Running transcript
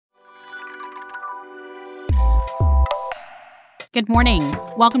Good morning.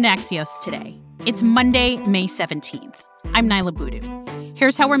 Welcome to Axios Today. It's Monday, May 17th. I'm Nyla Boodoo.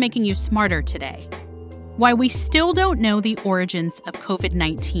 Here's how we're making you smarter today. Why we still don't know the origins of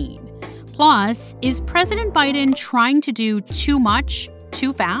COVID-19. Plus, is President Biden trying to do too much,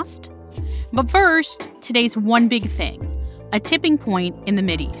 too fast? But first, today's one big thing, a tipping point in the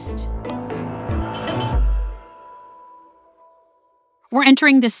Mideast. We're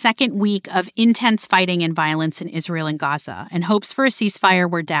entering the second week of intense fighting and violence in Israel and Gaza, and hopes for a ceasefire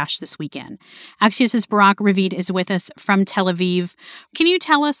were dashed this weekend. Axios' Barak Ravid is with us from Tel Aviv. Can you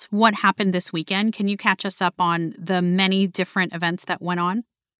tell us what happened this weekend? Can you catch us up on the many different events that went on?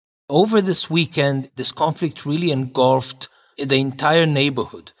 Over this weekend, this conflict really engulfed the entire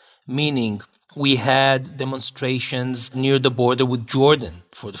neighborhood, meaning we had demonstrations near the border with Jordan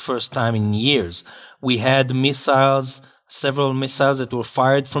for the first time in years. We had several missiles that were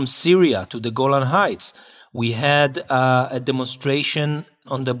fired from Syria to the Golan Heights. We had a demonstration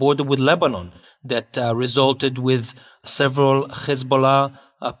on the border with Lebanon that resulted with several Hezbollah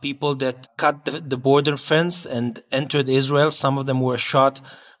people that cut the border fence and entered Israel. Some of them were shot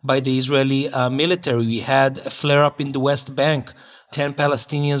by the Israeli military. We had a flare-up in the West Bank. 10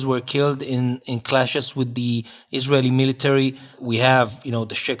 Palestinians were killed in clashes with the Israeli military. We have,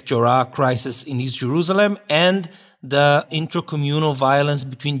 the Sheikh Jarrah crisis in East Jerusalem and the intercommunal violence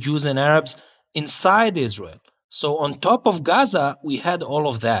between Jews and Arabs inside Israel. So on top of Gaza, we had all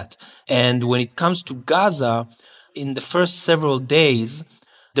of that. And when it comes to Gaza, in the first several days,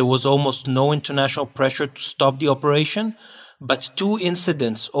 there was almost no international pressure to stop the operation. But two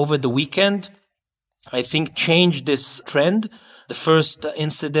incidents over the weekend, I think, changed this trend. The first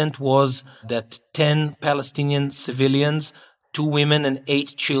incident was that 10 Palestinian civilians, 2 women and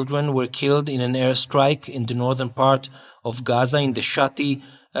 8 children were killed in an airstrike in the northern part of Gaza in the Shati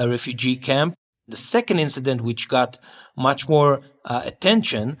refugee camp. The second incident, which got much more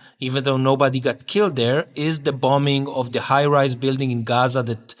attention, even though nobody got killed there, is the bombing of the high-rise building in Gaza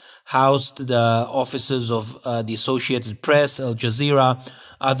that housed the offices of the Associated Press, Al Jazeera,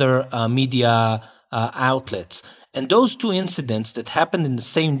 other media outlets. And those two incidents that happened in the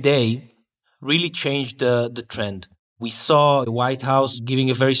same day really changed the trend. We saw the White House giving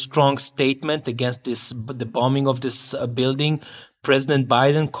a very strong statement against the bombing of this building. President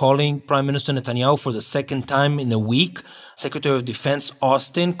Biden calling Prime Minister Netanyahu for the second time in a week. Secretary of Defense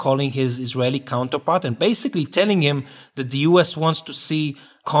Austin calling his Israeli counterpart and basically telling him that the U.S. wants to see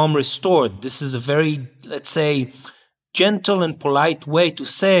calm restored. This is a very, let's say, gentle and polite way to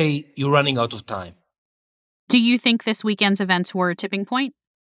say you're running out of time. Do you think this weekend's events were a tipping point?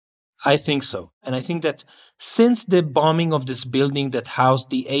 I think so. And I think that since the bombing of this building that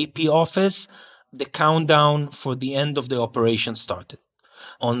housed the AP office, the countdown for the end of the operation started.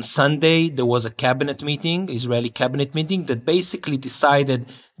 On Sunday, there was a cabinet meeting, Israeli cabinet meeting, that basically decided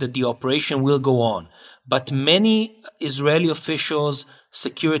that the operation will go on. But many Israeli officials,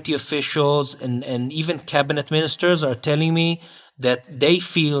 security officials, and even cabinet ministers are telling me that they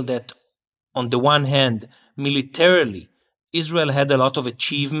feel that on the one hand, militarily, Israel had a lot of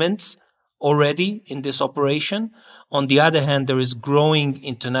achievements already in this operation. On the other hand, there is growing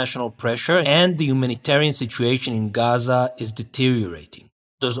international pressure and the humanitarian situation in Gaza is deteriorating.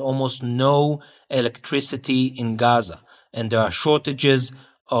 There's almost no electricity in Gaza, and there are shortages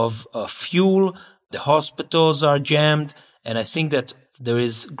of fuel. The hospitals are jammed, and I think that there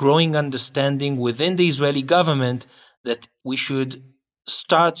is growing understanding within the Israeli government that we should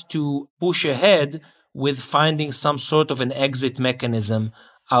start to push ahead with finding some sort of an exit mechanism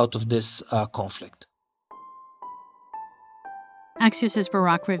out of this conflict. Axios'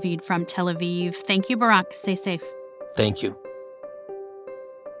 Barak Ravid from Tel Aviv. Thank you, Barak. Stay safe. Thank you.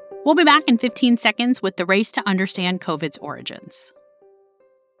 We'll be back in 15 seconds with the race to understand COVID's origins.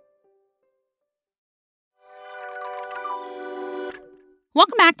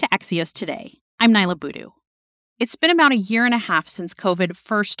 Welcome back to Axios Today. I'm Nyla Boodoo. It's been about a year and a half since COVID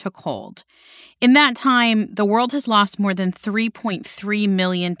first took hold. In that time, the world has lost more than 3.3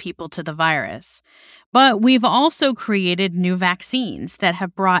 million people to the virus. But we've also created new vaccines that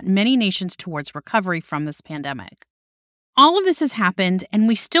have brought many nations towards recovery from this pandemic. All of this has happened, and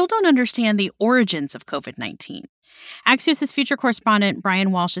we still don't understand the origins of COVID-19. Axios' feature correspondent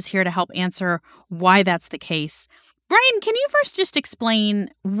Brian Walsh is here to help answer why that's the case. Brian, can you first just explain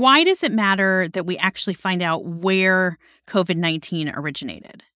why does it matter that we actually find out where COVID-19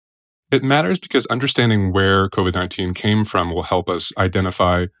 originated? It matters because understanding where COVID-19 came from will help us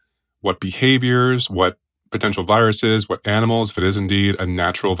identify what behaviors, what potential viruses, what animals, if it is indeed a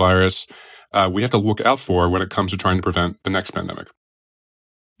natural virus, we have to look out for when it comes to trying to prevent the next pandemic.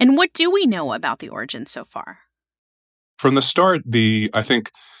 And what do we know about the origin so far? From the start, I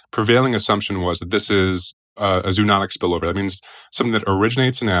think, prevailing assumption was that this is a zoonotic spillover. That means something that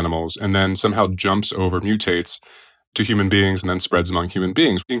originates in animals and then somehow jumps over, mutates to human beings and then spreads among human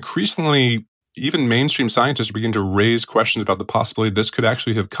beings. Increasingly, even mainstream scientists are beginning to raise questions about the possibility this could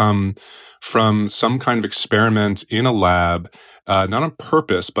actually have come from some kind of experiment in a lab, not on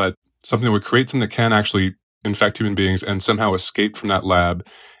purpose, but something that would create something that can actually infect human beings and somehow escape from that lab.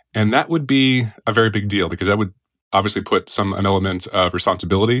 And that would be a very big deal because that would obviously put an element of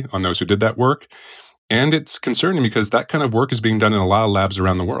responsibility on those who did that work. And it's concerning because that kind of work is being done in a lot of labs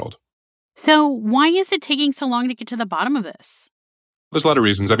around the world. So why is it taking so long to get to the bottom of this? There's a lot of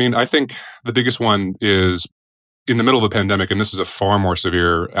reasons. I mean, I think the biggest one is in the middle of a pandemic, and this is a far more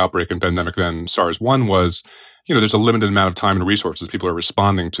severe outbreak and pandemic than SARS-1 was, there's a limited amount of time and resources. People are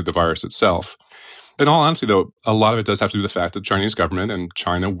responding to the virus itself. In all honesty, though, a lot of it does have to do with the fact that the Chinese government and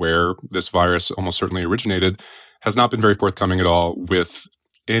China, where this virus almost certainly originated, has not been very forthcoming at all with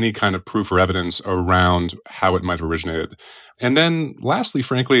any kind of proof or evidence around how it might have originated. And then lastly,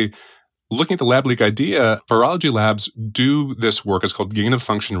 frankly, looking at the lab leak idea, virology labs do this work. It's called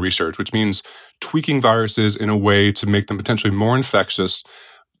gain-of-function research, which means tweaking viruses in a way to make them potentially more infectious,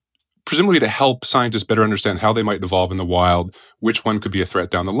 presumably to help scientists better understand how they might evolve in the wild, which one could be a threat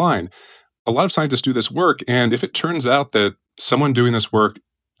down the line. A lot of scientists do this work, and if it turns out that someone doing this work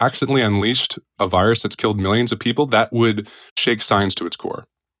accidentally unleashed a virus that's killed millions of people, that would shake science to its core.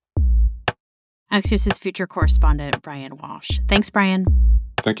 Axios' future correspondent, Brian Walsh. Thanks, Brian.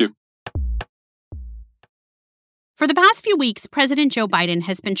 Thank you. For the past few weeks, President Joe Biden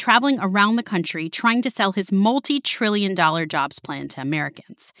has been traveling around the country trying to sell his multi-trillion-dollar jobs plan to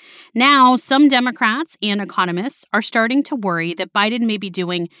Americans. Now, some Democrats and economists are starting to worry that Biden may be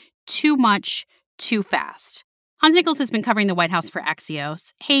doing too much, too fast. Hans Nichols has been covering the White House for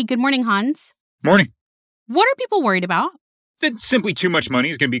Axios. Hey, good morning, Hans. Morning. What are people worried about? That simply too much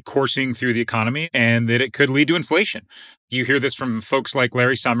money is going to be coursing through the economy and that it could lead to inflation. You hear this from folks like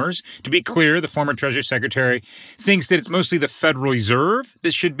Larry Summers. To be clear, the former Treasury Secretary thinks that it's mostly the Federal Reserve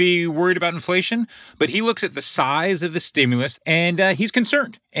that should be worried about inflation, but he looks at the size of the stimulus and he's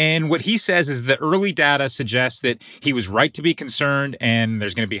concerned. And what he says is the early data suggests that he was right to be concerned and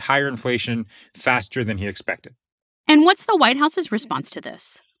there's going to be higher inflation faster than he expected. And what's the White House's response to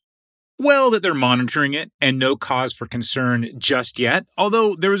this? Well, that they're monitoring it and no cause for concern just yet.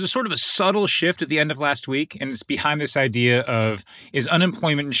 Although there was a sort of a subtle shift at the end of last week, and it's behind this idea of, is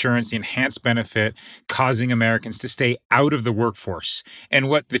unemployment insurance, the enhanced benefit, causing Americans to stay out of the workforce? And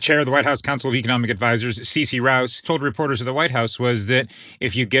what the chair of the White House Council of Economic Advisors, CeCe Rouse, told reporters of the White House was that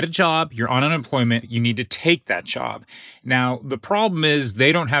if you get a job, you're on unemployment, you need to take that job. Now, the problem is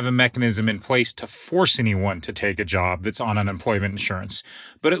they don't have a mechanism in place to force anyone to take a job that's on unemployment insurance.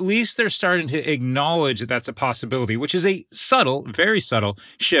 But at least they're starting to acknowledge that that's a possibility, which is a subtle, very subtle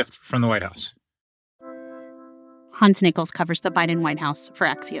shift from the White House. Hans Nichols covers the Biden White House for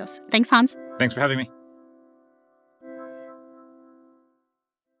Axios. Thanks, Hans. Thanks for having me.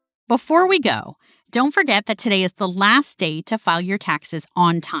 Before we go, don't forget that today is the last day to file your taxes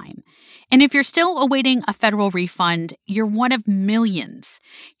on time. And if you're still awaiting a federal refund, you're one of millions.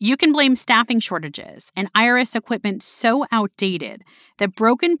 You can blame staffing shortages and IRS equipment so outdated that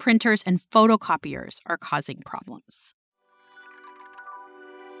broken printers and photocopiers are causing problems.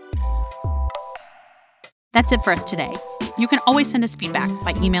 That's it for us today. You can always send us feedback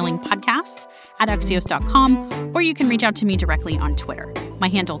by emailing podcasts@axios.com, or you can reach out to me directly on Twitter. My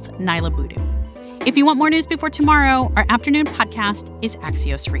handle's Naila Boodoo. If you want more news before tomorrow, our afternoon podcast is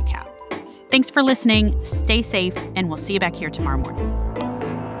Axios Recap. Thanks for listening, stay safe, and we'll see you back here tomorrow morning.